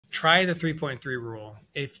try the 3.3 rule.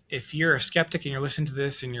 If you're a skeptic and you're listening to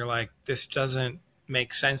this and you're like, this doesn't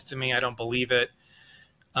make sense to me, I don't believe it.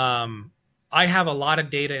 I have a lot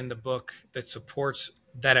of data in the book that supports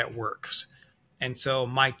that it works. And so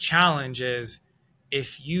my challenge is,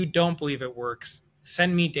 if you don't believe it works,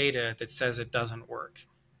 send me data that says it doesn't work.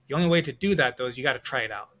 The only way to do that, though, is you got to try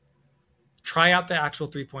it out. Try out the actual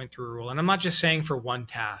 3.3 rule. And I'm not just saying for one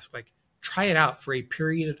task, like try it out for a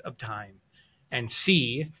period of time and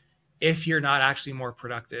see if you're not actually more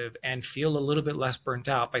productive and feel a little bit less burnt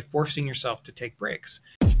out by forcing yourself to take breaks.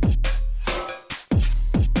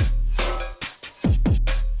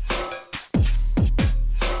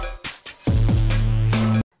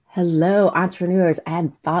 Hello, entrepreneurs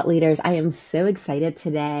and thought leaders. I am so excited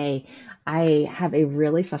today. I have a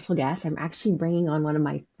really special guest. I'm actually bringing on one of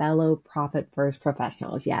my fellow Profit First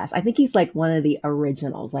professionals. Yes, I think he's like one of the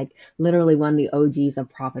originals, like literally one of the OGs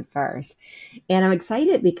of Profit First. And I'm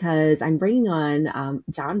excited because I'm bringing on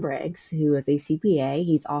John Briggs, who is a CPA.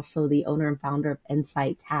 He's also the owner and founder of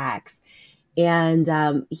Insight Tax.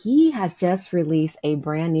 And he has just released a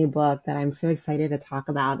brand new book that I'm so excited to talk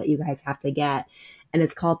about that you guys have to get. And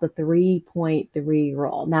it's called the 3.3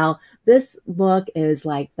 Rule. Now, this book is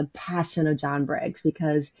like the passion of John Briggs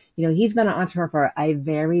because, he's been an entrepreneur for a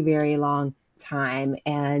very, very long time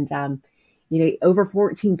and, over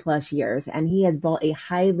 14 plus years. And he has built a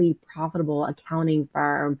highly profitable accounting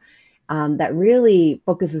firm that really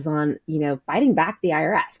focuses on, fighting back the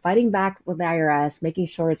IRS, fighting back with the IRS, making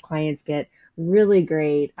sure his clients get really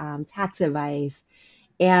great tax advice.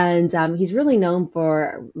 And he's really known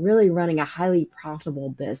for really running a highly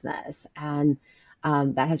profitable business, and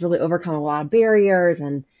that has really overcome a lot of barriers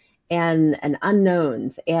and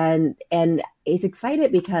unknowns. And he's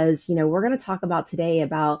excited because we're going to talk about today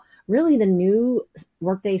about really the new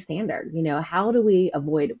workday standard. How do we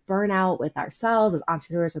avoid burnout with ourselves as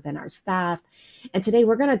entrepreneurs within our staff? And today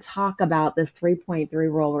we're going to talk about this 3.3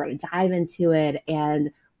 rule. We're going to dive into it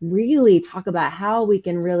and really talk about how we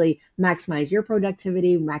can really maximize your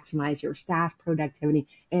productivity, maximize your staff's productivity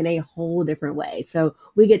in a whole different way. So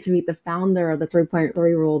we get to meet the founder of the 3.3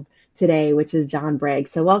 rule today, which is John Briggs.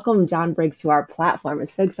 So welcome, John Briggs, to our platform. I'm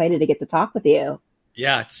so excited to get to talk with you.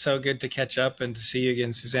 Yeah, it's so good to catch up and to see you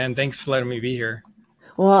again, Susanne. Thanks for letting me be here.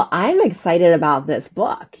 Well, I'm excited about this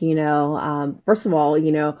book. First of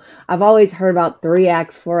all, I've always heard about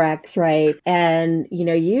 3X, 4X, right? And,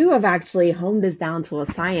 you have actually honed this down to a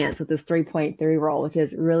science with this 3.3 rule, which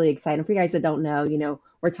is really exciting. For you guys that don't know,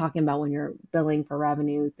 we're talking about when you're billing for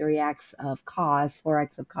revenue, 3X of cost,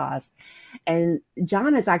 4X of cost. And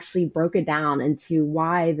John has actually broken down into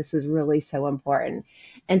why this is really so important.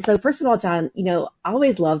 And so first of all, John, I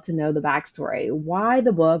always love to know the backstory. Why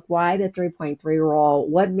the book? Why the 3.3 rule?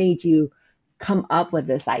 What made you come up with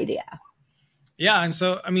this idea? Yeah. And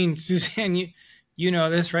so, Susanne, you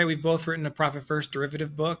know this, right? We've both written a Profit First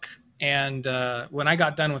derivative book. And when I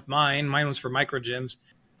got done with mine was for micro gyms.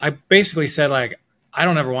 I basically said, I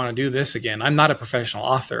don't ever want to do this again. I'm not a professional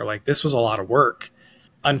author. This was a lot of work.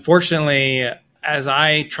 Unfortunately, as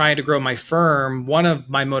I try to grow my firm, one of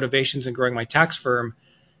my motivations in growing my tax firm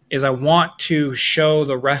is I want to show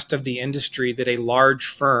the rest of the industry that a large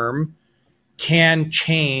firm can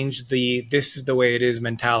change the "this is the way it is"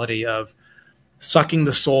 mentality of sucking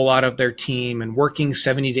the soul out of their team and working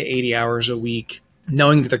 70 to 80 hours a week,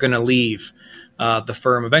 knowing that they're going to leave the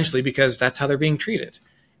firm eventually because that's how they're being treated.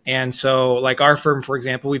 And so our firm, for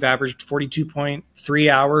example, we've averaged 42.3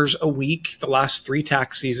 hours a week the last 3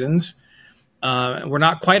 tax seasons. We're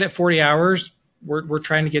not quite at 40 hours. We're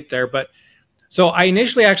trying to get there. But so I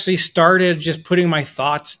initially actually started just putting my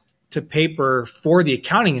thoughts to paper for the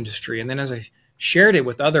accounting industry. And then as I shared it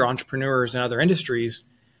with other entrepreneurs in other industries,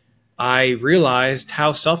 I realized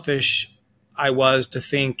how selfish I was to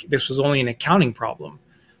think this was only an accounting problem.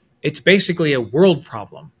 It's basically a world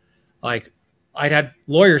problem. I'd had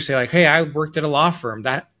lawyers say hey, I worked at a law firm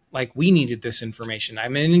that we needed this information.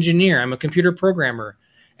 I'm an engineer. I'm a computer programmer.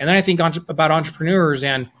 And then I think about entrepreneurs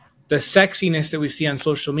and the sexiness that we see on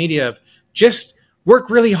social media of just work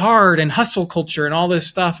really hard and hustle culture and all this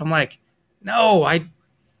stuff. I'm no,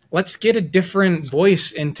 let's get a different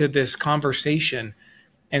voice into this conversation.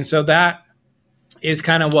 And so that is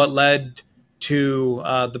kind of what led to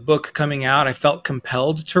the book coming out. I felt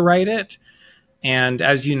compelled to write it. And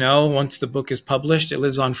as you know, once the book is published, it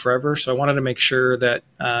lives on forever. So I wanted to make sure that,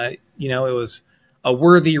 it was a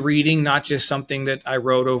worthy reading, not just something that I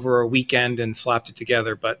wrote over a weekend and slapped it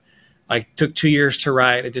together. But I took 2 years to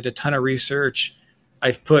write. I did a ton of research.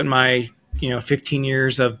 I've put my, 15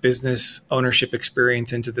 years of business ownership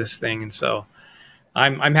experience into this thing. And so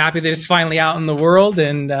I'm happy that it's finally out in the world.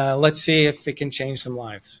 And let's see if it can change some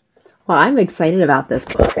lives. Well, I'm excited about this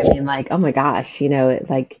book. I mean, like, oh my gosh,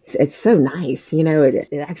 it's so nice.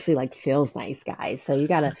 It actually like feels nice, guys. So you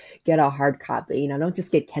gotta get a hard copy. Don't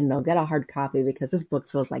just get Kindle, get a hard copy because this book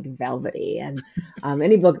feels like velvety, and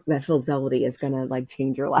any book that feels velvety is gonna like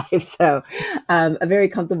change your life. So, a very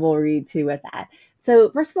comfortable read too with that. So,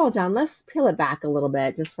 first of all, John, let's peel it back a little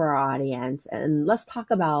bit just for our audience, and let's talk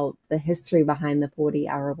about the history behind the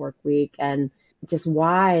 40-hour work week and just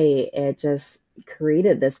why it just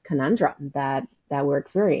created this conundrum that we're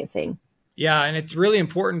experiencing. Yeah, and it's really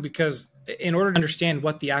important because in order to understand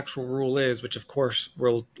what the actual rule is, which of course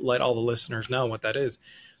we'll let all the listeners know what that is,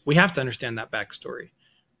 we have to understand that backstory.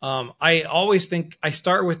 I always think I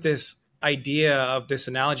start with this idea of this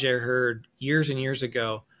analogy I heard years and years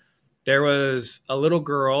ago. There was a little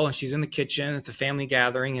girl and she's in the kitchen. It's a family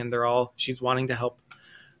gathering and she's wanting to help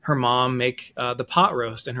her mom make the pot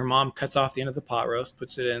roast. And her mom cuts off the end of the pot roast,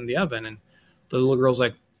 puts it in the oven. And the little girl's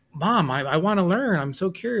like, Mom, I want to learn. I'm so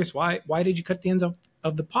curious. Why did you cut the ends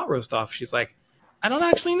of the pot roast off? She's like, I don't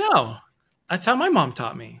actually know. That's how my mom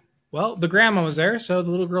taught me. Well, the grandma was there. So the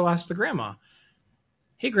little girl asked the grandma,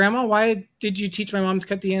 Hey, grandma, why did you teach my mom to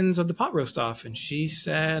cut the ends of the pot roast off? And she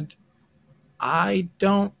said, I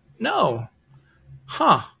don't know.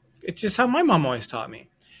 Huh. It's just how my mom always taught me.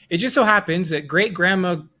 It just so happens that great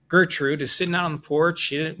grandma Gertrude is sitting out on the porch.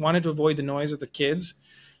 She wanted to avoid the noise of the kids.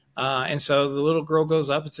 And so the little girl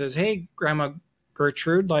goes up and says, Hey, Grandma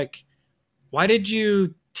Gertrude, like, why did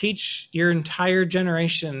you teach your entire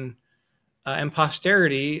generation and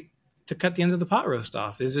posterity to cut the ends of the pot roast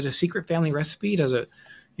off? Is it a secret family recipe? Does it,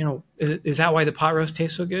 is that why the pot roast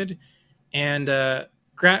tastes so good? And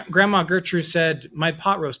Grandma Gertrude said, my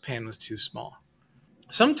pot roast pan was too small.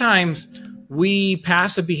 Sometimes we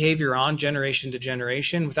pass a behavior on generation to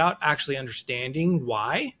generation without actually understanding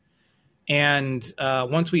why. And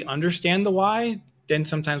once we understand the why, then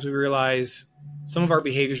sometimes we realize some of our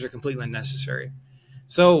behaviors are completely unnecessary.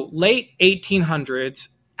 So late 1800s,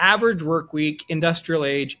 average work week, industrial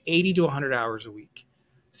age, 80 to 100 hours a week,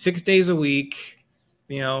 6 days a week,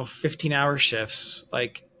 15-hour shifts,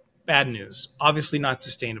 like bad news, obviously not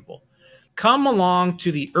sustainable. Come along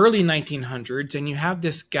to the early 1900s and you have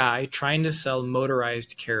this guy trying to sell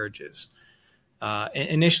motorized carriages.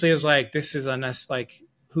 Initially it was like, this is like,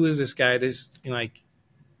 who is this guy? This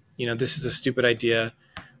is a stupid idea.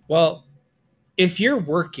 Well, if you're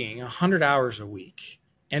working 100 hours a week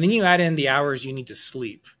and then you add in the hours you need to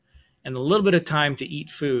sleep and a little bit of time to eat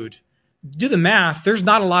food, do the math, there's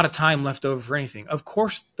not a lot of time left over for anything. Of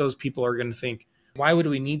course, those people are going to think, why would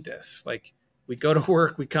we need this? Like, we go to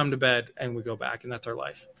work, we come to bed, and we go back, and that's our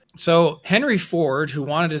life. So Henry Ford, who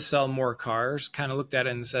wanted to sell more cars, kind of looked at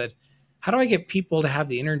it and said, how do I get people to have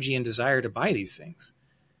the energy and desire to buy these things?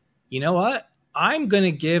 You know what? I'm going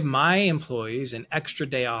to give my employees an extra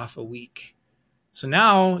day off a week. So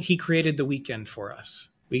now he created the weekend for us.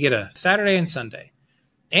 We get a Saturday and Sunday.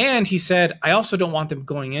 And he said, I also don't want them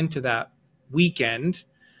going into that weekend,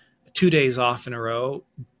 2 days off in a row,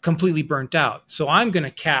 completely burnt out. So I'm going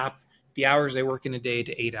to cap the hours they work in a day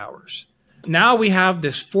to 8 hours. Now we have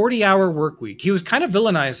this 40-hour work week. He was kind of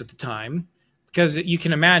villainized at the time because you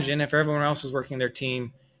can imagine if everyone else is working their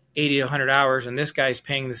team 80 to 100 hours and this guy's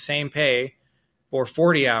paying the same pay for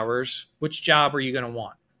 40 hours, which job are you going to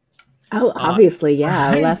want? Oh, obviously, yeah.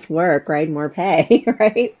 Right? Less work, right? More pay,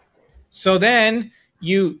 right? So then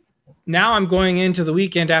now I'm going into the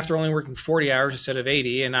weekend after only working 40 hours instead of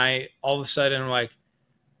 80. And I all of a sudden I'm like,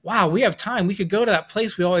 wow, we have time. We could go to that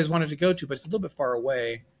place we always wanted to go to, but it's a little bit far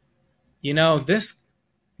away. This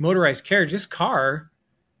motorized carriage, this car,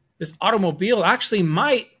 this automobile actually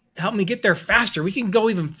might help me get there faster. We can go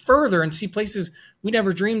even further and see places we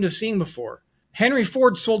never dreamed of seeing before. Henry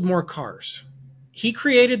Ford sold more cars. He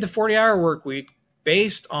created the 40-hour work week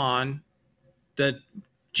based on the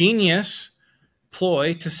genius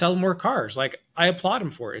ploy to sell more cars. Like, I applaud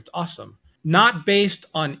him for it. It's awesome. Not based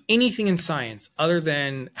on anything in science other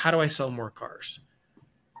than how do I sell more cars.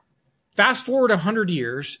 Fast forward 100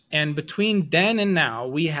 years, and between then and now,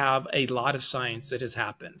 we have a lot of science that has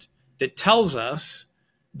happened that tells us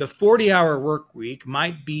the 40-hour work week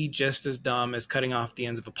might be just as dumb as cutting off the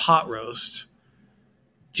ends of a pot roast,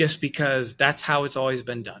 just because that's how it's always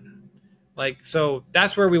been done. So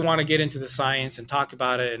that's where we want to get into the science and talk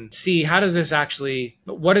about it and see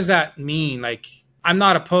what does that mean? I'm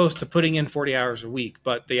not opposed to putting in 40 hours a week,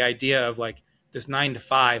 but the idea of this 9 to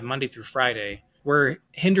 5, Monday through Friday, we're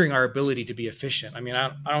hindering our ability to be efficient. I mean, I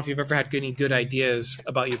don't know if you've ever had any good ideas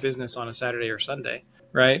about your business on a Saturday or Sunday,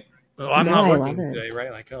 right? Well, I'm No, not I working love it. today,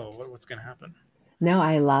 right? What's going to happen? No,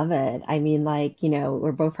 I love it. I mean,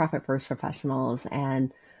 we're both profit first professionals,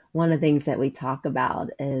 and one of the things that we talk about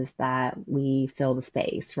is that we fill the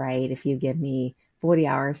space, right? If you give me 40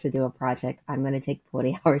 hours to do a project, I'm going to take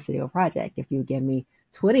 40 hours to do a project. If you give me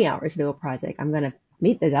 20 hours to do a project, I'm going to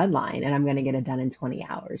meet the deadline and I'm going to get it done in 20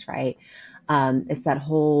 hours, right? It's that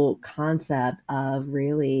whole concept of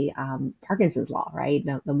really Parkinson's law, right?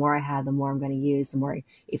 The more I have, the more I'm going to use, the more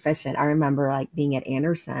efficient. I remember like being at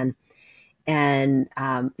Anderson and,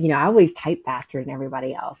 I always type faster than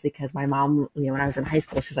everybody else because my mom, when I was in high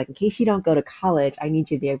school, she was like, in case you don't go to college, I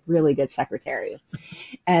need you to be a really good secretary.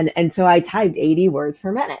 And so I typed 80 words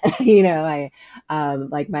per minute.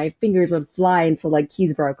 Like my fingers would fly until like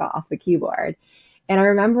keys broke off the keyboard. And I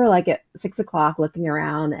remember like at 6 o'clock looking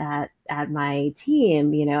around at my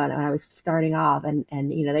team, and when I was starting off and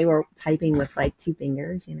they were typing with like two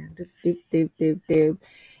fingers, doop, doop, doop, doop, doop.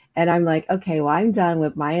 And I'm like, okay, well, I'm done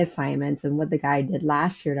with my assignments and what the guy did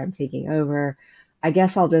last year that I'm taking over. I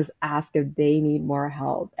guess I'll just ask if they need more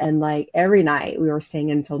help. And like every night we were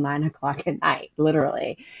staying until 9 o'clock at night,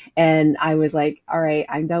 literally. And I was like, all right,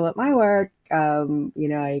 I'm done with my work.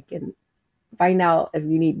 I can find out if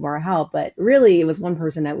you need more help. But really, it was one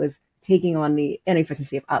person that was taking on the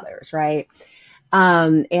inefficiency of others, right?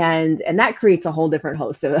 And that creates a whole different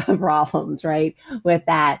host of problems, right? With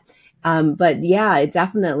that. But yeah, it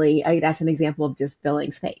definitely, that's an example of just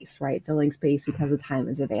filling space, right? Filling space because the time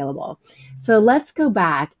is available. So let's go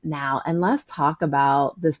back now and let's talk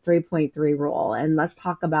about this 3.3 rule and let's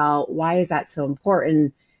talk about why is that so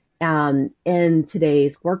important in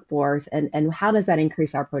today's workforce and how does that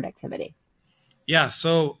increase our productivity? Yeah,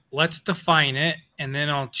 so let's define it, and then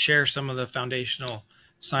I'll share some of the foundational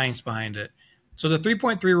science behind it. So the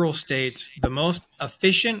 3.3 rule states the most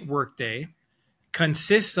efficient workday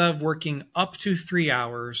consists of working up to 3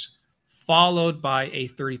 hours, followed by a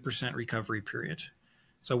 30% recovery period.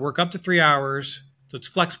 So work up to 3 hours, so it's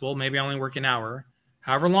flexible. Maybe I only work an hour.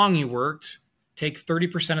 However long you worked, take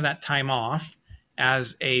 30% of that time off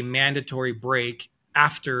as a mandatory break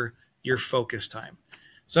after your focus time.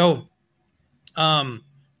 So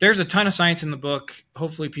there's a ton of science in the book.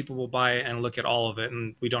 Hopefully people will buy it and look at all of it,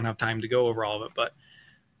 and we don't have time to go over all of it. But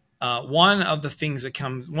one of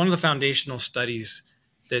the foundational studies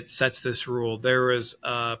that sets this rule, there was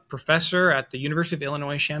a professor at the University of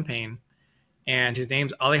Illinois Champaign, and his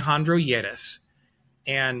name's Alejandro Yeres.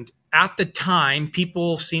 And at the time,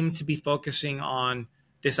 people seemed to be focusing on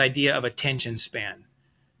this idea of attention span.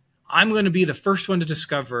 I'm going to be the first one to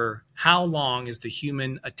discover how long is the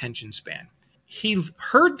human attention span. He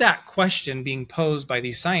heard that question being posed by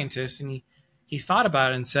these scientists, and he thought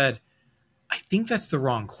about it and said, I think that's the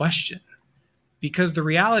wrong question, because the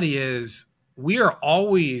reality is we are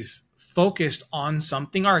always focused on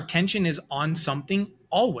something. Our attention is on something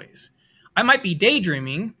always. I might be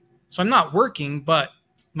daydreaming, so I'm not working, but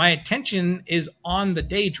my attention is on the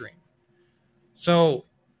daydream. So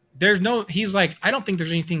he's like, I don't think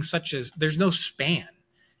there's anything there's no span.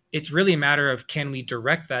 It's really a matter of can we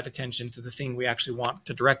direct that attention to the thing we actually want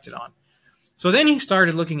to direct it on. So then he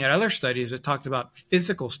started looking at other studies that talked about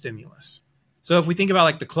physical stimulus. So if we think about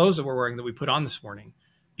like the clothes that we're wearing that we put on this morning,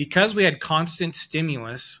 because we had constant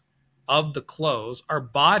stimulus of the clothes, our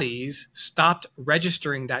bodies stopped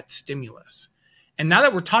registering that stimulus. And now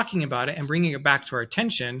that we're talking about it and bringing it back to our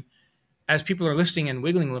attention, as people are listening and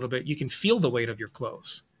wiggling a little bit, you can feel the weight of your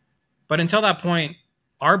clothes. But until that point,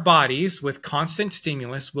 our bodies with constant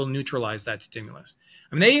stimulus will neutralize that stimulus.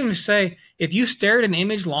 I mean, they even say, if you stare at an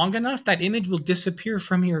image long enough, that image will disappear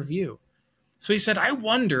from your view. So he said, I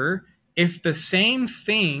wonder if the same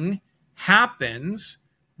thing happens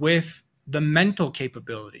with the mental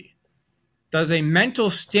capability. Does a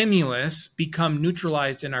mental stimulus become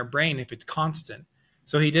neutralized in our brain if it's constant?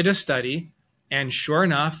 So he did a study, and sure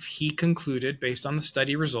enough, he concluded, based on the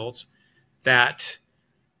study results, that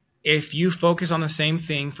if you focus on the same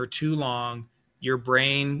thing for too long, your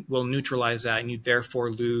brain will neutralize that and you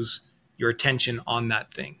therefore lose your attention on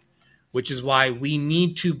that thing, which is why we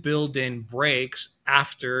need to build in breaks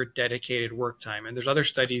after dedicated work time. And there's other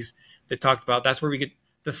studies that talked about that's where we get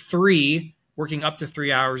working up to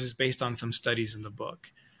 3 hours is based on some studies in the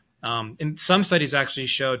book. And some studies actually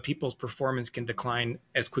showed people's performance can decline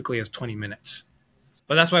as quickly as 20 minutes.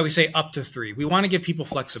 But that's why we say up to 3. We want to give people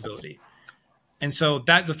flexibility. And so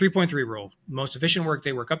the 3.3 rule, most efficient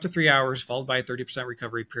workday, work up to 3 hours, followed by a 30%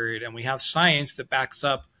 recovery period. And we have science that backs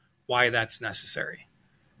up why that's necessary.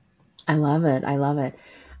 I love it. I love it.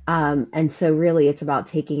 And so really it's about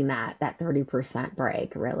taking that 30%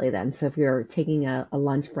 break really then. So if you're taking a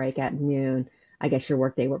lunch break at noon, I guess your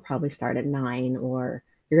workday would probably start at 9, or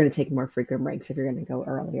you're going to take more frequent breaks if you're going to go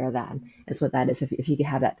earlier then. Is what that is if you could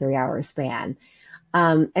have that 3 hour span.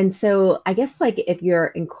 And so I guess like if you're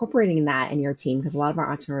incorporating that in your team, because a lot of our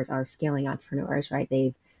entrepreneurs are scaling entrepreneurs, right?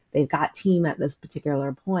 They've got team at this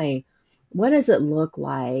particular point. What does it look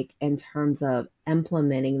like in terms of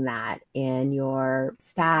implementing that in your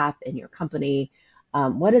staff, in your company?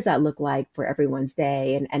 What does that look like for everyone's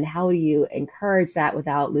day? And how do you encourage that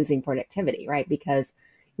without losing productivity, right? Because,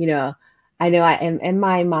 you know, I am in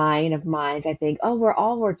my mind of minds, I think, oh, we're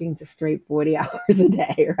all working just straight 40 hours a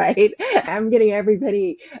day, right? I'm getting every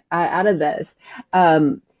penny out of this.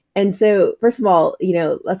 And so, first of all,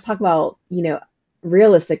 let's talk about,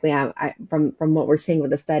 realistically, from what we're seeing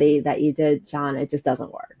with the study that you did, John, it just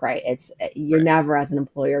doesn't work, right? You're Right. never as an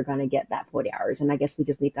employer going to get that 40 hours. And I guess we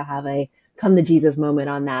just need to have a come to Jesus moment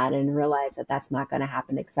on that and realize that that's not going to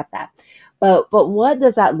happen, accept that. But what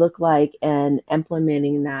does that look like in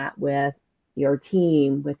implementing that with your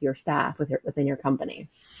team, with your staff, within your company?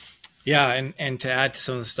 Yeah, and to add to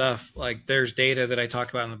some of the stuff, like there's data that I talk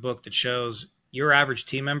about in the book that shows your average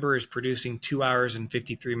team member is producing 2 hours and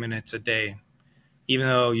 53 minutes a day, even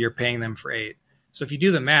though you're paying them for 8. So if you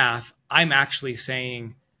do the math, I'm actually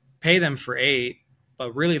saying pay them for 8,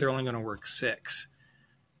 but really they're only going to work 6.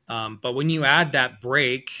 But when you add that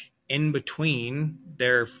break in between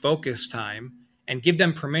their focus time and give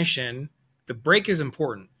them permission, the break is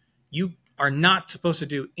important. You are not supposed to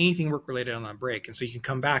do anything work related on that break. And so you can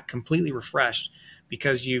come back completely refreshed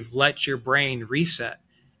because you've let your brain reset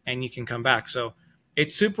and you can come back. So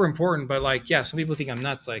it's super important. But like, yeah, some people think I'm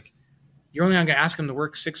nuts. Like, you're only going to ask them to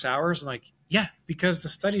work 6 hours. I'm like, yeah, because the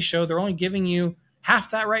studies show they're only giving you half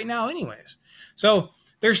that right now, anyways. So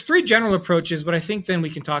there's 3 general approaches, but I think then we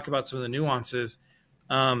can talk about some of the nuances.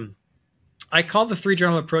 Um, I call the 3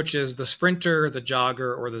 general approaches the sprinter, the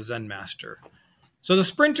jogger, or the Zen master. So the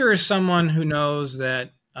sprinter is someone who knows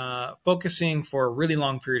that focusing for a really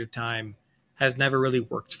long period of time has never really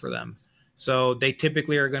worked for them. So they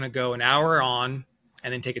typically are going to go an hour on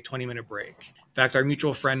and then take a 20-minute break. In fact, our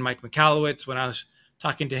mutual friend, Mike McAllowitz, when I was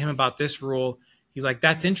talking to him about this rule, he's like,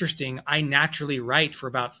 that's interesting. I naturally write for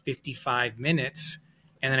about 55 minutes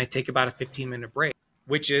and then I take about a 15-minute break,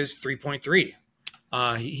 which is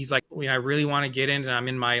 3.3. He's like, when I really want to get in and I'm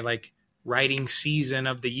in my like writing season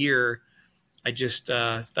of the year, I just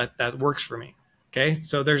that works for me. Okay,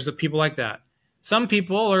 so there's the people like that. Some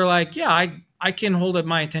people are like, yeah, I can hold up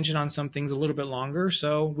my attention on some things a little bit longer.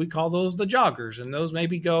 So we call those the joggers, and those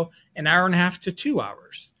maybe go an hour and a half to 2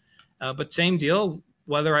 hours. But same deal.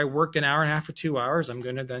 Whether I work an hour and a half or 2 hours, I'm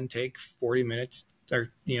going to then take 40 minutes or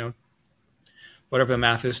whatever the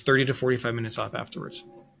math is, 30 to 45 minutes off afterwards.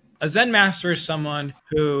 A Zen master is someone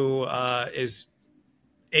who is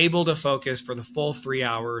able to focus for the full 3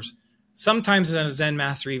 hours. Sometimes a Zen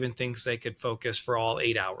master even thinks they could focus for all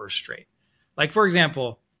 8 hours straight. Like, for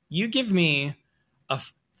example, you give me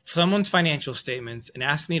someone's financial statements and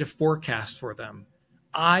ask me to forecast for them.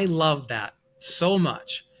 I love that so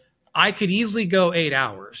much. I could easily go 8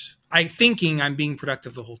 hours. Thinking I'm being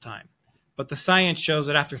productive the whole time. But the science shows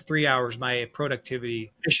that after 3 hours, my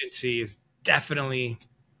productivity efficiency is definitely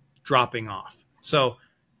dropping off. So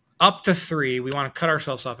up to 3, we want to cut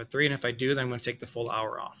ourselves off at 3. And if I do, then I'm going to take the full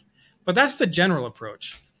hour off. But that's the general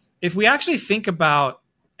approach. If we actually think about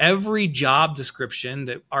every job description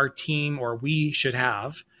that our team or we should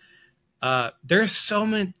have, there's so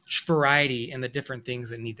much variety in the different things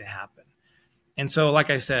that need to happen. And so, like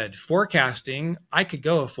I said, forecasting, I could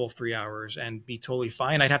go a full 3 hours and be totally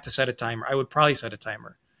fine. I'd have to set a timer. I would probably set a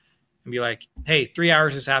timer and be like, hey, 3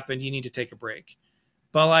 hours has happened. You need to take a break.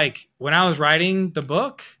 But like when I was writing the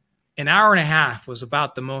book, an hour and a half was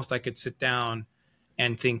about the most I could sit down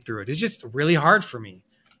and think through it. It's just really hard for me.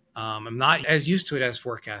 I'm not as used to it as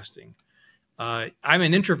forecasting. I'm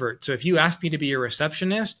an introvert. So if you asked me to be a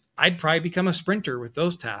receptionist, I'd probably become a sprinter with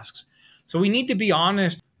those tasks. So we need to be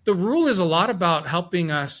honest. The rule is a lot about helping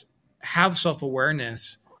us have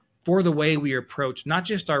self-awareness for the way we approach not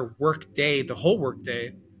just our work day, the whole work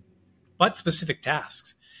day, but specific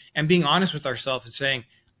tasks. And being honest with ourselves and saying,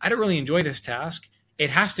 I don't really enjoy this task. It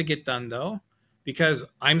has to get done though, because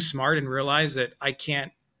I'm smart and realize that I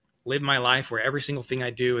can't live my life where every single thing I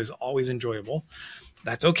do is always enjoyable.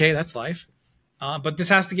 That's okay. That's life. But this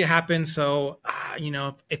has to get happen. So,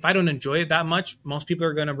 if I don't enjoy it that much, most people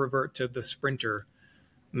are going to revert to the sprinter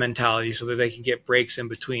mentality so that they can get breaks in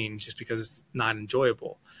between just because it's not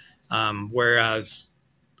enjoyable. Whereas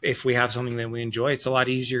if we have something that we enjoy, it's a lot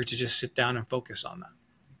easier to just sit down and focus on that.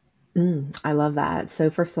 I love that. So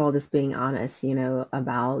first of all, just being honest,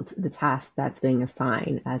 about the task that's being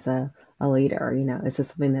assigned as a leader, is this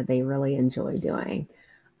something that they really enjoy doing?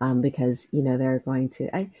 Because, they're going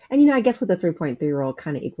to, I guess with the 3.3 rule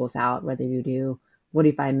kind of equals out whether you do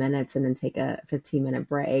 45 minutes and then take a 15-minute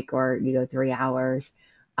break, or you go 3 hours.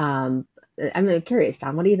 Um, I'm curious,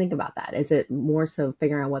 John, what do you think about that? Is it more so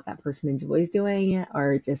figuring out what that person enjoys doing,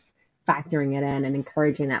 or just factoring it in and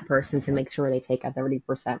encouraging that person to make sure they take a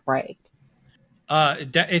 30% break?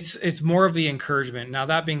 It's more of the encouragement. Now,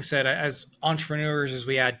 that being said, as entrepreneurs, as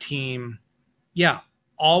we add team, yeah,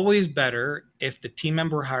 always better if the team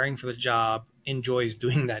member hiring for the job enjoys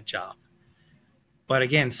doing that job. But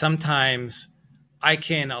again, sometimes I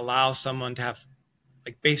can allow someone to have,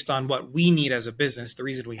 like, based on what we need as a business, the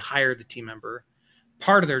reason we hire the team member,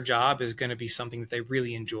 part of their job is going to be something that they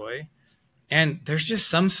really enjoy. And there's just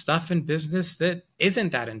some stuff in business that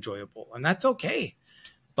isn't that enjoyable, and that's okay.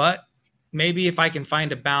 But maybe if I can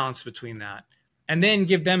find a balance between that and then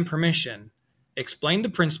give them permission, explain the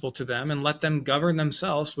principle to them and let them govern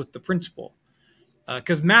themselves with the principle.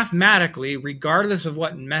 Because mathematically, regardless of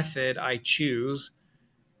what method I choose,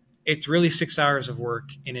 it's really 6 hours of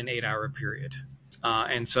work in an 8 hour period.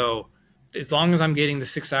 And so as long as I'm getting the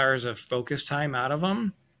 6 hours of focus time out of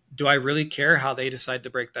them, do I really care how they decide to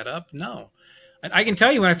break that up? No. And I can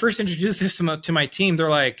tell you, when I first introduced this to my team, they're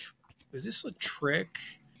like, is this a trick?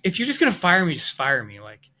 If you're just going to fire me, just fire me.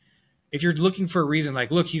 Like, if you're looking for a reason, like,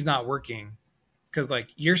 look, he's not working. Because, like,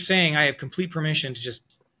 you're saying I have complete permission to just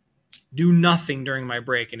do nothing during my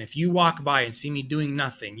break. And if you walk by and see me doing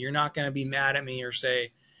nothing, you're not going to be mad at me or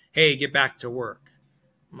say, hey, get back to work.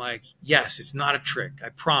 I'm like, yes, it's not a trick. I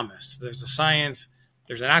promise. There's a science.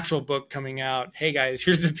 There's an actual book coming out. Hey, guys,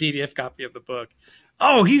 here's the PDF copy of the book.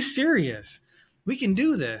 Oh, he's serious. We can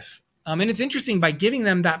do this. And it's interesting, by giving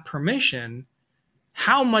them that permission,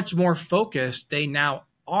 how much more focused they now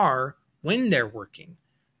are when they're working,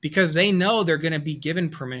 because they know they're going to be given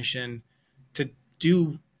permission to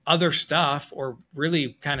do other stuff or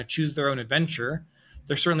really kind of choose their own adventure.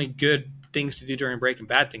 There's certainly good things to do during a break and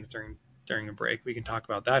bad things during a break. We can talk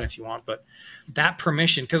about that if you want, but that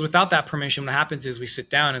permission, because without that permission, what happens is we sit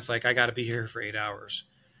down. It's like, I got to be here for 8 hours.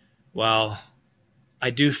 Well, I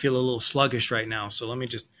do feel a little sluggish right now. So let me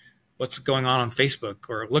just, what's going on Facebook,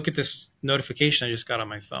 or look at this notification I just got on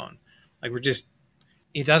my phone. Like,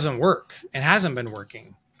 it doesn't work. It hasn't been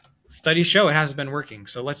working. Studies show it hasn't been working.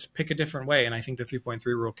 So let's pick a different way. And I think the 3.3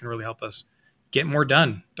 rule can really help us get more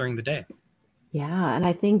done during the day. Yeah, and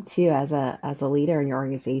I think too, as a leader in your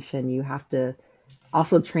organization, you have to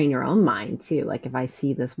also train your own mind too. Like, if I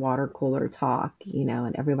see this water cooler talk,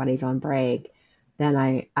 and everybody's on break, then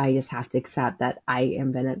I just have to accept that I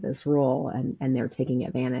invented this rule, and they're taking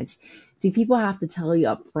advantage. Do people have to tell you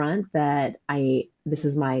up front that this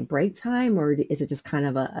is my break time, or is it just kind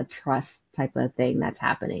of a trust type of thing that's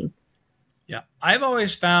happening? Yeah. I've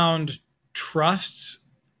always found trust,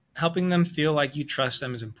 helping them feel like you trust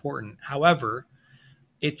them, is important. However,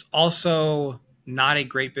 it's also not a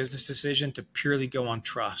great business decision to purely go on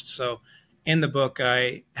trust. So in the book,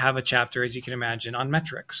 I have a chapter, as you can imagine, on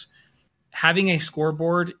metrics. Having a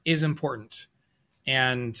scoreboard is important.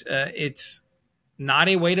 And it's not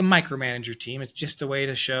a way to micromanage your team. It's just a way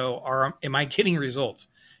to show, am I getting results?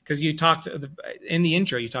 Because you talked in the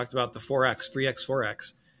intro, you talked about the 4X, 3X,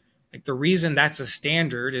 4X. Like, the reason that's a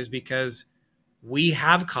standard is because we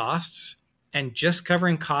have costs, and just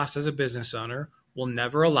covering costs as a business owner will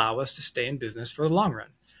never allow us to stay in business for the long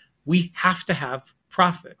run. We have to have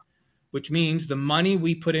profit, which means the money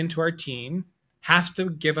we put into our team has to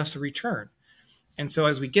give us a return. And so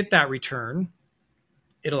as we get that return,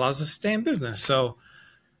 it allows us to stay in business. So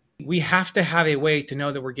we have to have a way to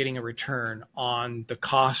know that we're getting a return on the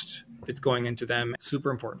cost that's going into them. Super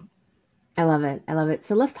important. I love it. I love it.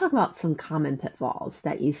 So let's talk about some common pitfalls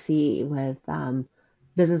that you see with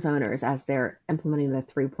business owners as they're implementing the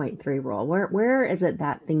 3.3 rule. Where is it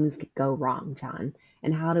that things go wrong, John?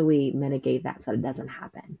 And how do we mitigate that so it doesn't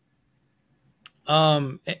happen?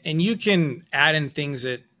 And you can add in things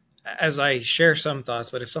that, as I share some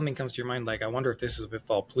thoughts, but if something comes to your mind, like, I wonder if this is a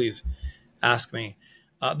pitfall, please ask me.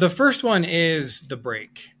 The first one is the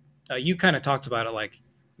break. You kind of talked about it, like,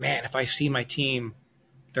 man, if I see my team,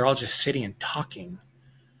 they're all just sitting and talking.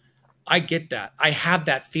 I get that. I have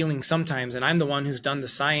that feeling sometimes, and I'm the one who's done the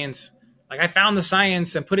science. Like, I found the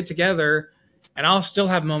science and put it together, and I'll still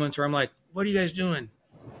have moments where I'm like, what are you guys doing?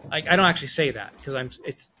 Like, I don't actually say that, because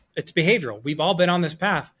it's behavioral. We've all been on this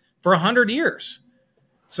path for 100 years.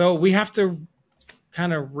 So we have to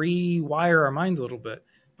kind of rewire our minds a little bit.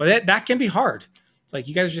 But that can be hard. It's like,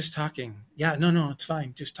 you guys are just talking. Yeah, no, it's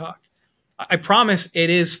fine. Just talk. I promise it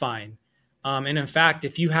is fine. And in fact,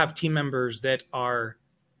 if you have team members that are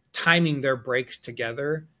timing their breaks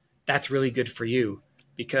together, that's really good for you,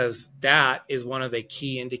 because that is one of the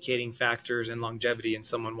key indicating factors in longevity and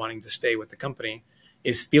someone wanting to stay with the company,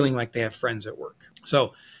 is feeling like they have friends at work.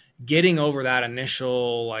 So getting over that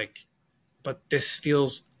initial, like, but this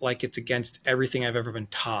feels like it's against everything I've ever been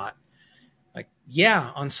taught. Like,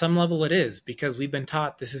 yeah, on some level it is, because we've been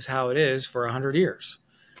taught this is how it is for 100 years.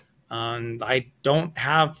 I don't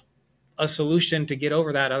have a solution to get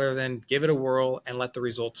over that other than give it a whirl and let the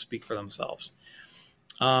results speak for themselves.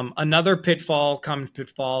 Another common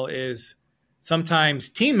pitfall is sometimes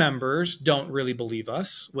team members don't really believe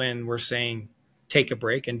us when we're saying take a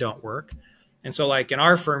break and don't work. And so like in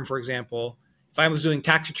our firm, for example, if I was doing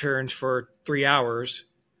tax returns for 3 hours,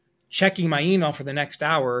 checking my email for the next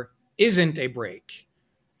hour isn't a break.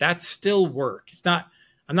 That's still work.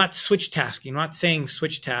 I'm not switch tasking. I'm not saying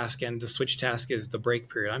switch task and the switch task is the break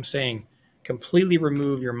period. I'm saying completely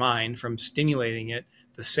remove your mind from stimulating it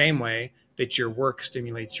the same way that your work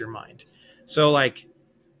stimulates your mind. So like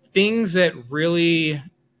things that really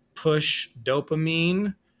push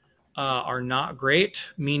dopamine are not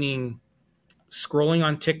great, meaning scrolling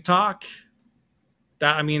on TikTok.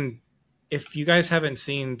 If you guys haven't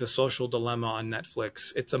seen The Social Dilemma on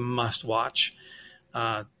Netflix, it's a must watch.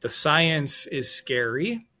 The science is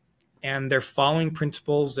scary, and they're following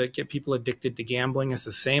principles that get people addicted to gambling. It's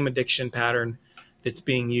the same addiction pattern that's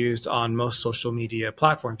being used on most social media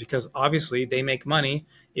platforms, because obviously they make money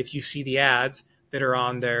if you see the ads that are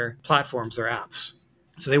on their platforms, their apps.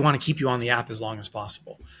 So they want to keep you on the app as long as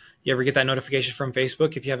possible. You ever get that notification from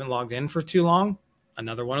Facebook if you haven't logged in for too long?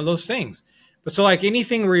 Another one of those things. But so like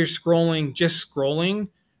anything where you're just scrolling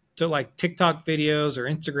to like TikTok videos or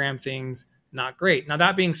Instagram things, not great. Now,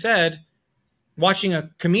 that being said, watching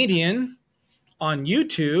a comedian on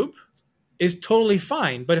YouTube is totally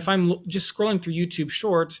fine. But if I'm just scrolling through YouTube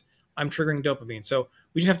shorts, I'm triggering dopamine. So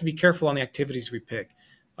we just have to be careful on the activities we pick.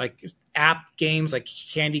 Like app games like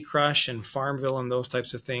Candy Crush and Farmville and those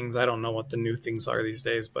types of things. I don't know what the new things are these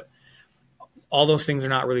days, but all those things are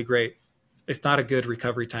not really great. It's not a good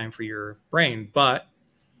recovery time for your brain. But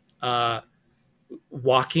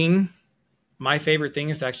walking, my favorite thing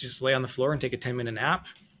is to actually just lay on the floor and take a 10-minute nap.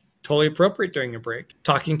 Totally appropriate during a break.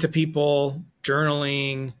 Talking to people,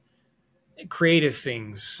 journaling, creative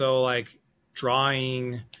things. So like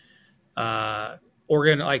drawing,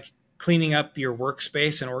 like cleaning up your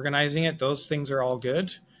workspace and organizing it. Those things are all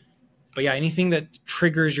good. But yeah, anything that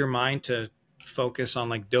triggers your mind to focus on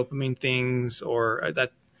like dopamine things or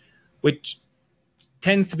that, which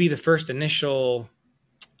tends to be the first initial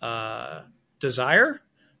desire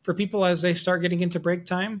for people as they start getting into break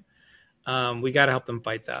time. We got to help them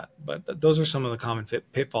fight that. But those are some of the common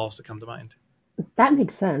pitfalls that come to mind. That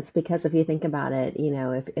makes sense because if you think about it,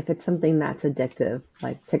 if it's something that's addictive,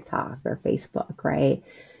 like TikTok or Facebook, right?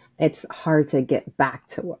 It's hard to get back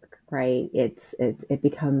to work, right? It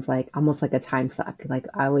becomes like almost like a time suck. Like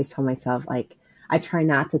I always tell myself, like I try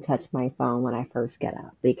not to touch my phone when I first get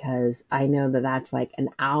up because I know that that's like an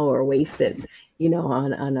hour wasted,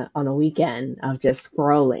 on a weekend of just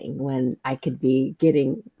scrolling when I could be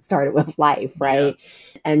getting started with life, Yeah. right?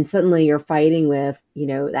 And suddenly you're fighting with,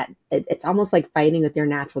 that it's almost like fighting with your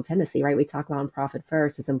natural tendency, right? We talk about in Profit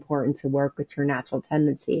First, it's important to work with your natural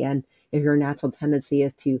tendency. And if your natural tendency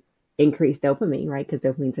is to increase dopamine, right? Because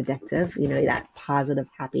dopamine's addictive, that positive,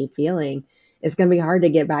 happy feeling, it's going to be hard to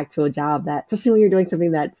get back to a job that, especially when you're doing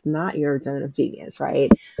something that's not your zone of genius,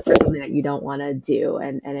 right? Or something that you don't want to do.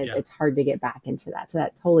 And Yeah. it's hard to get back into that. So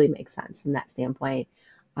that totally makes sense from that standpoint.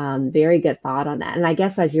 Very good thought on that. And I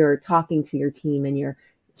guess as you're talking to your team and you're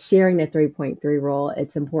sharing the 3.3 rule,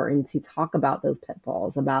 it's important to talk about those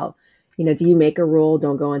pitfalls about, do you make a rule?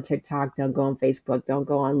 Don't go on TikTok, don't go on Facebook, don't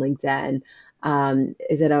go on LinkedIn.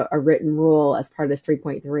 Is it a written rule as part of this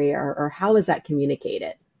 3.3 or how is that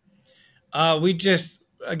communicated? We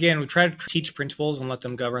try to teach principles and let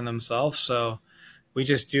them govern themselves. So we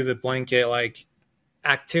just do the blanket, like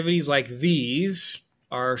activities like these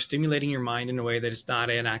are stimulating your mind in a way that it's not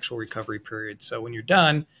an actual recovery period. So when you're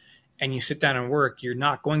done and you sit down and work, you're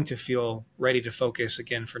not going to feel ready to focus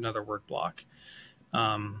again for another work block.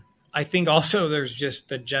 I think also there's just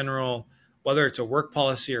the general, whether it's a work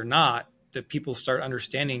policy or not, that people start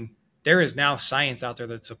understanding there is now science out there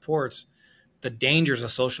that supports the dangers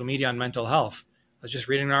of social media on mental health. I was just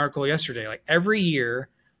reading an article yesterday. Like every year,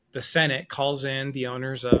 the Senate calls in the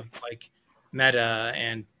owners of like Meta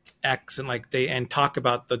and X and talk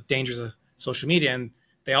about the dangers of social media, and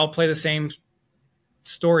they all play the same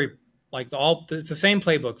story. It's the same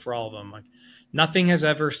playbook for all of them. Like nothing has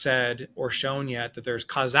ever said or shown yet that there's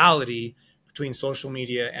causality between social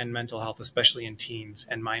media and mental health, especially in teens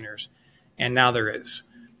and minors. And now there is.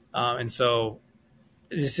 And so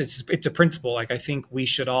it's a principle. Like I think we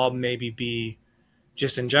should all maybe be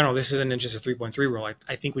just in general, this isn't just a 3.3 rule.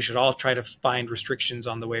 I think we should all try to find restrictions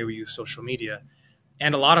on the way we use social media.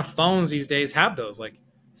 And a lot of phones these days have those, like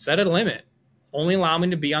set a limit, only allow me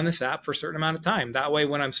to be on this app for a certain amount of time. That way,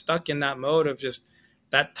 when I'm stuck in that mode of just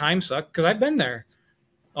that time suck, because I've been there,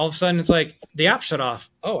 all of a sudden it's like the app shut off.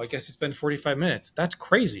 Oh, I guess it's been 45 minutes. That's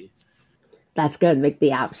crazy. That's good. Make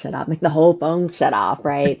the app shut off. Make the whole phone shut off,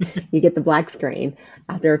 right? You get the black screen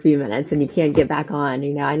after a few minutes and you can't get back on.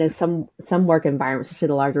 I know some work environments, especially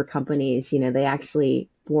the larger companies, they actually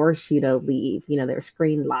force you to leave, their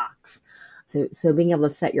screen locks. So being able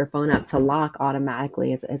to set your phone up to lock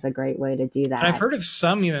automatically is a great way to do that. And I've heard of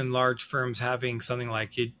some even large firms having something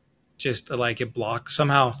like it just like it blocks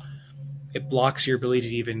somehow. It blocks your ability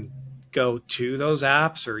to even go to those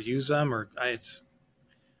apps or use them, or I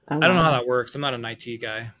don't know how that works. I'm not an IT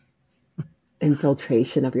guy.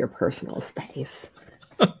 Infiltration of your personal space.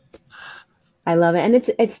 I love it. And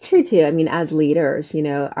it's true too. I mean, as leaders,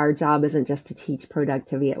 our job isn't just to teach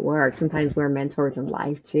productivity at work. Sometimes we're mentors in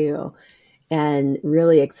life too. And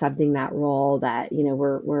really accepting that role that,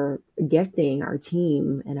 we're gifting our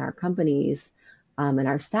team and our companies and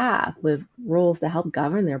our staff with rules to help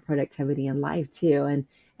govern their productivity in life too.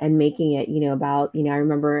 And making it, about, I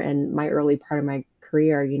remember in my early part of my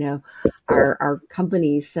career, our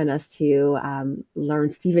companies sent us to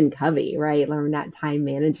learn Stephen Covey, right? Learn that time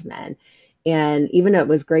management. And even though it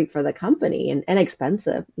was great for the company and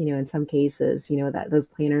expensive, in some cases, that those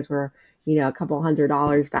planners were, a couple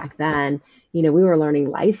 $100 back then, we were learning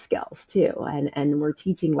life skills too. And we're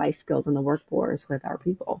teaching life skills in the workforce with our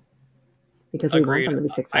people because we want them to be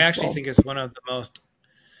successful. I actually think it's one of the most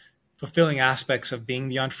fulfilling aspects of being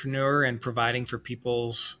the entrepreneur and providing for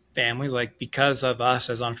people's families. Like, because of us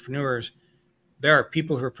as entrepreneurs, there are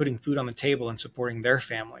people who are putting food on the table and supporting their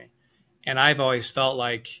family. And I've always felt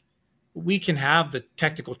like we can have the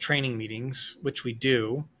technical training meetings, which we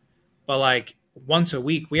do, but like once a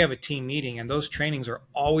week we have a team meeting, and those trainings are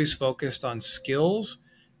always focused on skills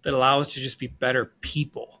that allow us to just be better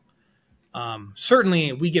people.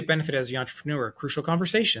 Certainly we get benefit as the entrepreneur, crucial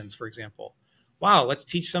conversations, for example. Wow, let's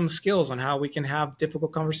teach some skills on how we can have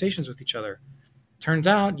difficult conversations with each other. Turns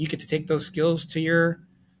out you get to take those skills to your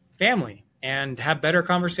family and have better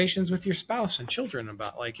conversations with your spouse and children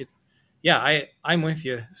about like it. Yeah, I'm with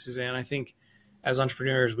you, Susanne. I think as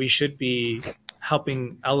entrepreneurs, we should be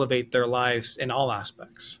helping elevate their lives in all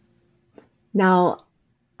aspects. Now,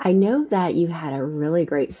 I know that you had a really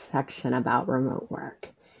great section about remote work,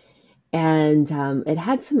 and it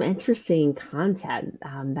had some interesting content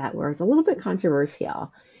that was a little bit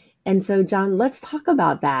controversial. And so, John, let's talk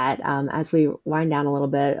about that as we wind down a little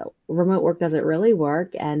bit. Remote work, does it really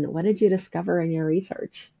work? And what did you discover in your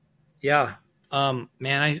research? Yeah,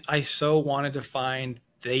 man, I so wanted to find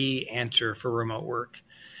the answer for remote work.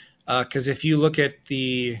 Because if you look at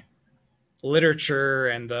the literature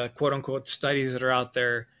and the quote unquote studies that are out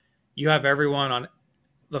there, you have everyone on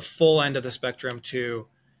the full end of the spectrum to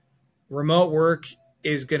remote work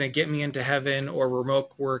is going to get me into heaven, or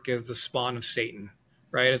remote work is the spawn of Satan,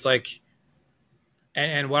 right? It's like,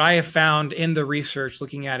 and what I have found in the research,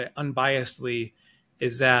 looking at it unbiasedly,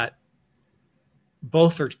 is that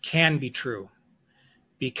both can be true,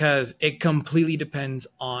 because it completely depends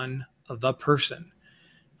on the person.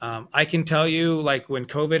 I can tell you, like when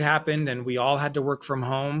COVID happened and we all had to work from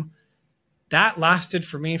home, that lasted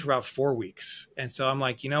for me for about 4 weeks. And so I'm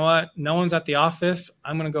like, you know what? No one's at the office.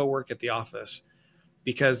 I'm going to go work at the office,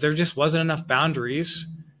 because there just wasn't enough boundaries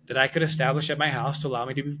that I could establish at my house to allow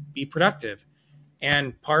me to be productive.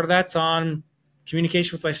 And part of that's on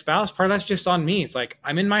communication with my spouse. Part of that's just on me. It's like,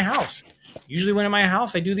 I'm in my house. Usually when I'm in my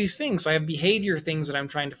house, I do these things. So I have behavior things that I'm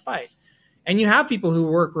trying to fight. And you have people who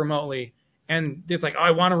work remotely and they're like, oh,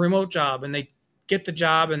 I want a remote job. And they get the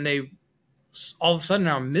job and they all of a sudden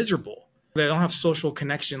are miserable. They don't have social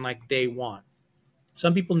connection like they want.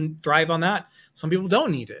 Some people thrive on that. Some people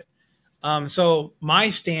don't need it. So my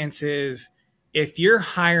stance is, if you're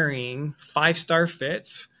hiring 5-star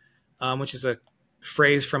fits, which is a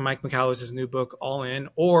phrase from Mike McAllister's new book, All In,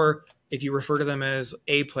 or if you refer to them as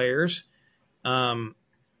A players,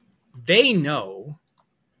 they know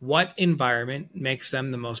what environment makes them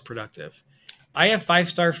the most productive. I have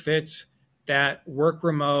 5-star fits that work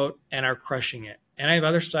remote and are crushing it. And I have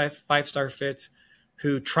other 5-star fits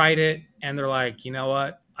who tried it and they're like, you know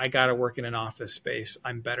what? I got to work in an office space.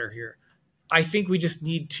 I'm better here. I think we just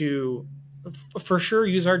need to, for sure,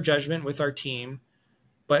 use our judgment with our team,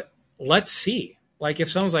 but let's see. Like if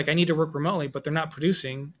someone's like, I need to work remotely, but they're not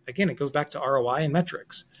producing, again, it goes back to ROI and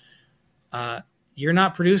metrics. You're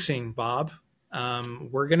not producing, Bob.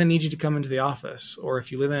 We're going to need you to come into the office. Or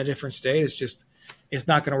if you live in a different state, it's just, it's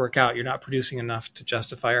not going to work out. You're not producing enough to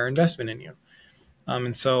justify our investment in you.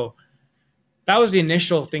 And so that was the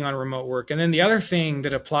initial thing on remote work. And then the other thing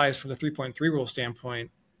that applies from the 3.3 rule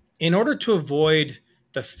standpoint, in order to avoid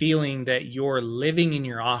the feeling that you're living in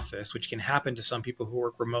your office, which can happen to some people who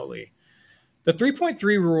work remotely, the 3.3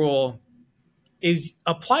 rule is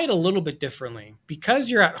applied a little bit differently because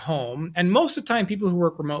you're at home. And most of the time, people who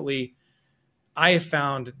work remotely, I have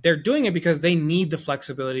found they're doing it because they need the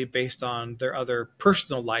flexibility based on their other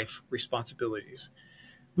personal life responsibilities,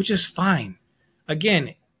 which is fine.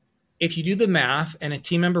 Again, if you do the math and a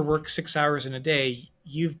team member works 6 hours in a day,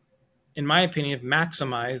 you've, in my opinion,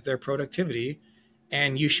 maximized their productivity,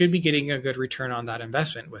 and you should be getting a good return on that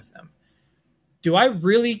investment with them. Do I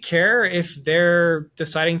really care if they're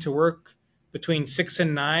deciding to work between 6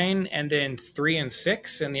 and 9 and then 3 and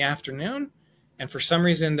 6 in the afternoon, and for some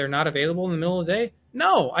reason they're not available in the middle of the day?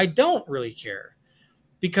 No, I don't really care,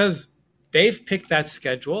 because they've picked that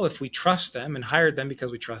schedule, if we trust them, and hired them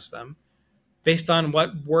because we trust them, based on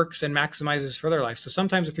what works and maximizes for their life. So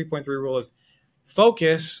sometimes the 3.3 rule is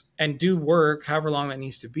focus and do work however long that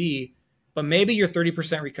needs to be, but maybe your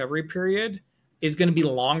 30% recovery period is going to be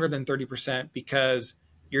longer than 30% because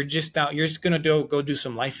you're just going to go do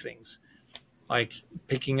some life things, like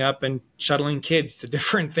picking up and shuttling kids to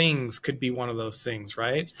different things could be one of those things,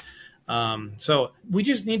 right? So we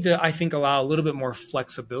just need to, I think, allow a little bit more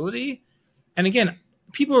flexibility. And again,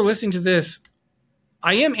 people who are listening to this,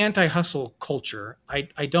 I am anti-hustle culture.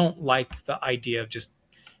 I don't like the idea of just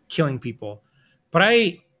killing people, but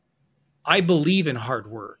I believe in hard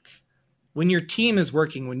work. When your team is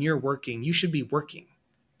working, when you're working, you should be working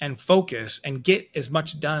and focus and get as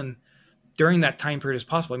much done during that time period as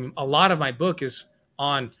possible. I mean, a lot of my book is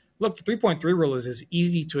on, look, the 3.3 rule is as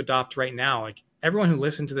easy to adopt right now. Like everyone who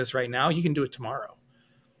listened to this right now, you can do it tomorrow.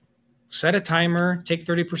 Set a timer, take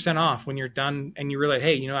 30% off when you're done and you realize,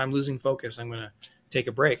 hey, I'm losing focus. I'm going to take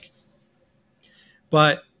a break.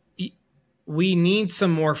 But we need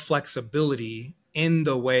some more flexibility in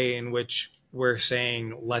the way in which we're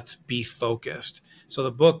saying, let's be focused. So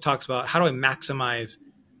the book talks about how do I maximize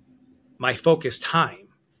my focus time?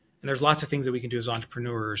 And there's lots of things that we can do as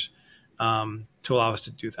entrepreneurs to allow us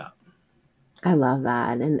to do that. I love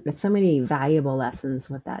that. And so many valuable lessons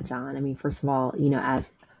with that, John. I mean, first of all,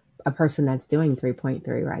 as a person that's doing 3.3,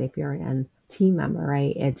 right? If you're a team member,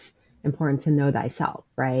 right? It's important to know thyself,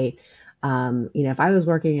 right? If I was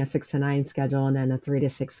working a 6 to 9 schedule and then a 3 to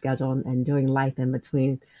 6 schedule and doing life in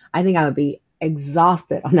between, I think I would be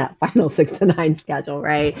exhausted on that final 6 to 9 schedule,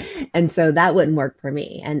 right? And so that wouldn't work for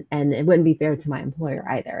me, and it wouldn't be fair to my employer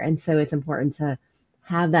either. And so it's important to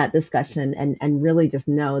have that discussion and really just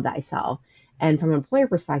know thyself. And from an employer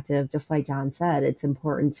perspective, just like John said, it's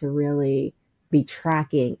important to really be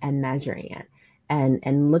tracking and measuring it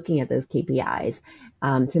and looking at those KPIs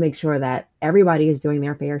to make sure that everybody is doing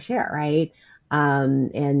their fair share, right?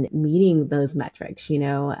 And meeting those metrics,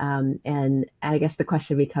 and I guess the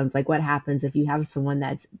question becomes like, what happens if you have someone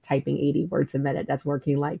that's typing 80 words a minute, that's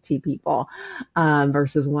working like 2 people,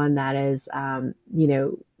 versus one that is,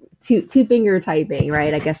 two finger typing,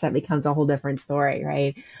 right? I guess that becomes a whole different story,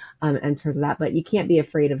 right? In terms of that, but you can't be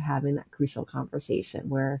afraid of having that crucial conversation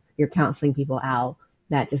where you're counseling people out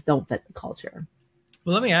that just don't fit the culture.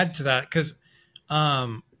 Well, let me add to that, because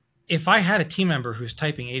if I had a team member who's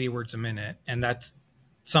typing 80 words a minute and that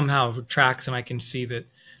somehow tracks and I can see that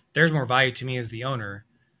there's more value to me as the owner,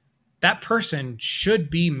 that person should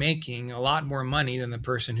be making a lot more money than the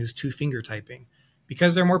person who's 2 finger typing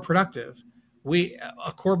because they're more productive.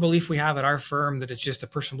 A core belief we have at our firm, that it's just a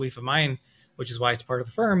personal belief of mine, which is why it's part of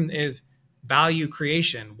the firm, is value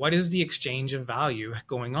creation. What is the exchange of value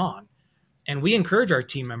going on? And we encourage our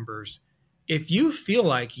team members, if you feel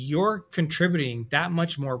like you're contributing that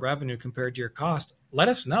much more revenue compared to your cost, let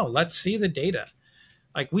us know. Let's see the data.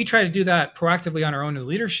 Like, we try to do that proactively on our own as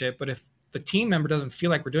leadership, but if the team member doesn't feel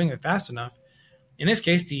like we're doing it fast enough, in this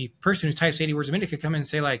case, the person who types 80 words a minute could come in and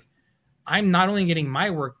say, like, I'm not only getting my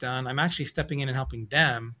work done, I'm actually stepping in and helping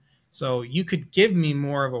them. So you could give me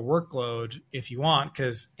more of a workload if you want,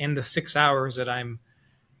 because in the 6 hours that I'm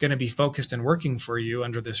going to be focused and working for you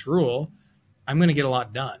under this rule, I'm going to get a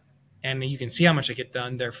lot done. And you can see how much I get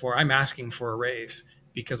done. Therefore, I'm asking for a raise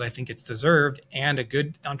because I think it's deserved. And a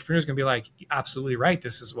good entrepreneur is going to be like, absolutely right,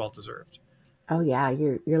 this is well deserved. Oh yeah,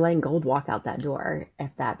 you're letting gold walk out that door if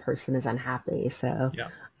that person is unhappy. So Yeah.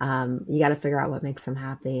 You got to figure out what makes them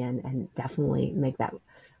happy and definitely make that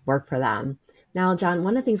work for them. Now, John,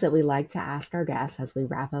 one of the things that we like to ask our guests as we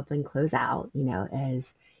wrap up and close out,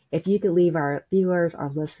 is if you could leave our viewers, our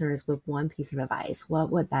listeners with one piece of advice, what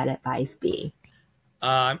would that advice be?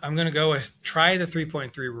 I'm going to go with try the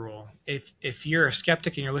 3.3 rule. If you're a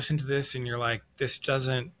skeptic and you're listening to this and you're like, this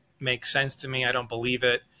doesn't make sense to me, I don't believe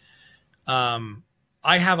it. Um,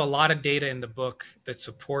 I have a lot of data in the book that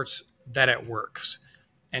supports that it works.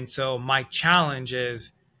 And so my challenge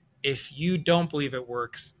is, if you don't believe it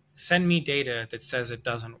works, send me data that says it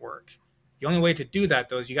doesn't work. The only way to do that,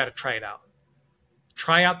 though, is you got to try it out.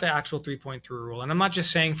 Try out the actual 3.3 rule. And I'm not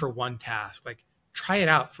just saying for one task, like try it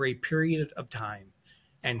out for a period of time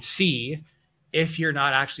and see if you're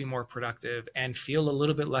not actually more productive and feel a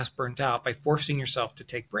little bit less burnt out by forcing yourself to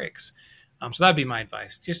take breaks. So that'd be my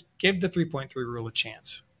advice. Just give the 3.3 rule a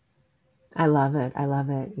chance. I love it. I love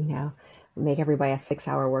it. Make everybody a 6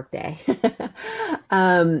 hour workday.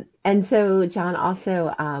 And so, John,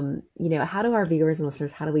 also, how do our viewers and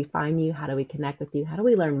listeners, how do we find you? How do we connect with you? How do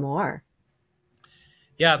we learn more?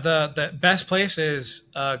 Yeah, the best place is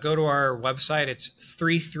go to our website. It's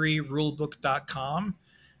 33rulebook.com.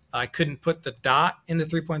 I couldn't put the dot in the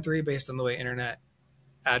 3.3 based on the way internet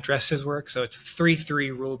addresses work. So it's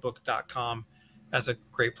 33rulebook.com. That's a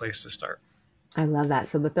great place to start. I love that.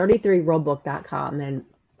 So the 33rulebook.com, and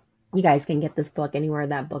you guys can get this book anywhere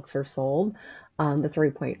that books are sold. The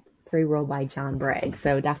 3.3 Rule by John Briggs.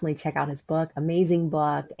 So definitely check out his book. Amazing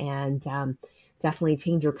book. And definitely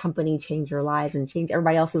change your company, change your lives, and change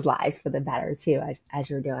everybody else's lives for the better too as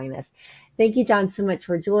you're doing this. Thank you, John, so much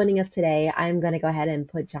for joining us today. I'm going to go ahead and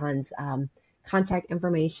put John's contact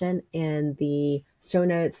information in the show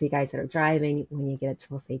notes. So you guys that are driving, when you get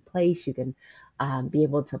to a safe place, you can be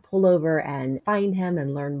able to pull over and find him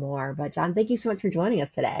and learn more. But John, thank you so much for joining us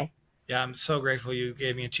today. Yeah, I'm so grateful you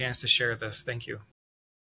gave me a chance to share this. Thank you.